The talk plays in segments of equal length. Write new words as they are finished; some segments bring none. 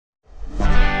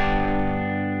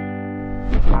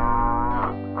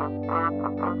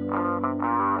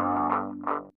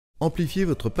Amplifiez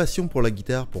votre passion pour la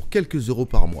guitare pour quelques euros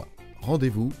par mois.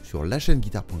 Rendez-vous sur la chaîne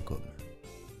Guitare.com.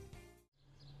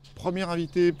 Premier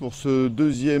invité pour ce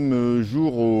deuxième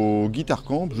jour au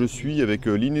Guit-Ar-Camp, je suis avec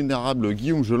l'inénarrable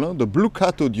Guillaume Jeulin de Blue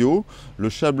Cat Audio, le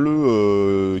chat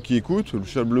bleu qui écoute, le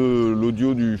chat bleu,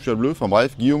 l'audio du chat bleu. Enfin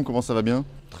bref, Guillaume, comment ça va bien?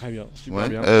 Très bien, super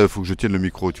bien. Faut que je tienne le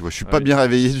micro, tu vois, je suis pas bien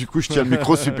réveillé, du coup je tiens le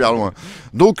micro super loin.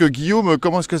 Donc Guillaume,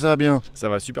 comment est-ce que ça va bien? Ça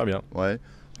va super bien. Ouais.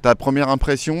 Ta première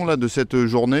impression là de cette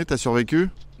journée, t'as survécu?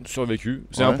 Survécu,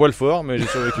 c'est un poil fort mais j'ai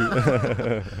survécu.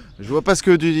 Je vois pas ce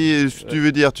que tu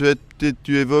veux dire,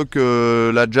 tu évoques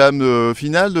la jam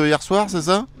finale de hier soir, c'est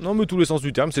ça? Non mais tous les sens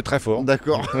du terme, c'est très fort.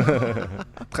 D'accord.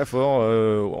 Très fort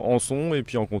en son et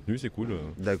puis en contenu, c'est cool.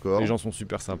 D'accord. Les gens sont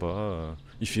super sympas,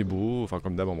 il fait beau, enfin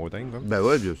comme d'hab en Bretagne quoi. Bah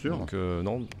ouais, bien sûr. Donc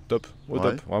non, top,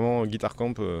 top. Vraiment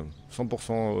Guit-Ar-Camp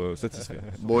 100% satisfait.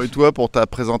 Bon et toi pour ta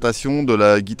présentation de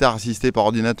la guitare assistée par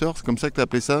ordinateur, c'est comme ça que tu as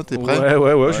appelé ça? T'es prêt?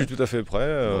 Ouais, je suis tout à fait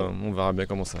prêt. On verra bien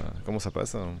comment ça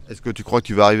passe. Est-ce que tu crois que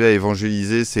tu vas arriver à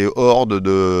évangéliser ces hordes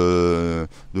de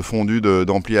fondus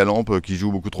d'ampli à lampe qui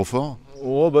jouent beaucoup trop fort?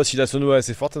 Oh bah si la sono est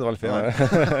assez forte, ça devrait le faire. Ouais.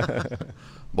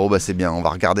 Bon bah c'est bien, on va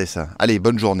regarder ça. Allez,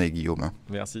 bonne journée Guillaume.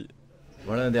 Merci.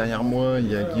 Voilà, derrière moi,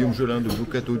 il y a Guillaume Jeulin de Blue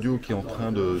Cat Audio qui est en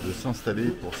train de s'installer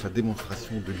pour sa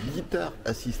démonstration de guitare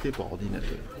assistée par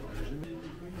ordinateur.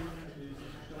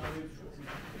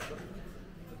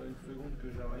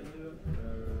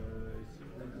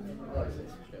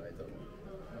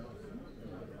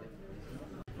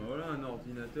 Voilà un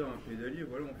ordinateur, un pédalier,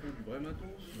 voilà on fait du vrai matos.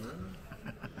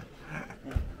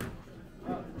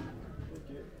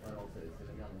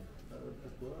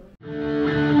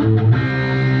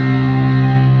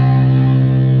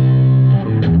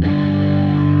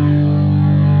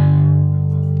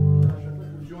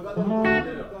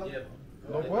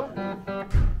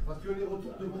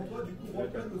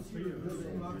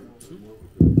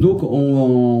 Donc,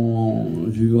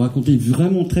 je vais vous raconter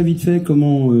vraiment très vite fait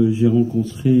comment j'ai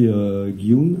rencontré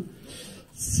Guillaume.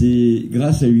 C'est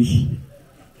grâce à lui,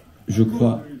 je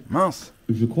crois. Mince.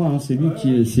 Je crois, hein, c'est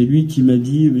lui qui m'a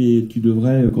dit mais tu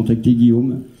devrais contacter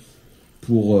Guillaume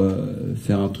pour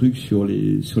faire un truc sur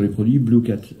les produits Blue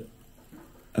Cat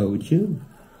Audio.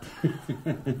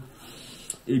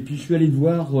 Et puis je suis allé te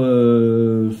voir,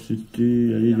 c'était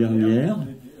l'année dernière.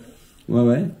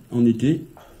 Ouais, en été.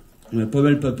 On a pas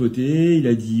mal papoté, il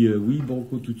a dit oui,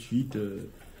 banco tout de suite,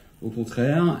 au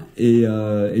contraire. Et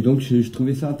donc je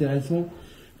trouvais ça intéressant,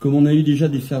 comme on a eu déjà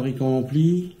des fabricants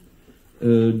amplis,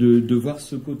 de voir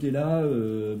ce côté-là,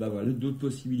 voilà, d'autres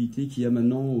possibilités qu'il y a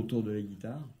maintenant autour de la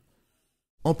guitare.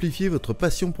 Amplifiez votre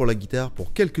passion pour la guitare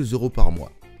pour quelques euros par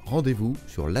mois. Rendez-vous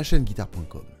sur la chaîne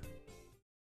Guitare.com.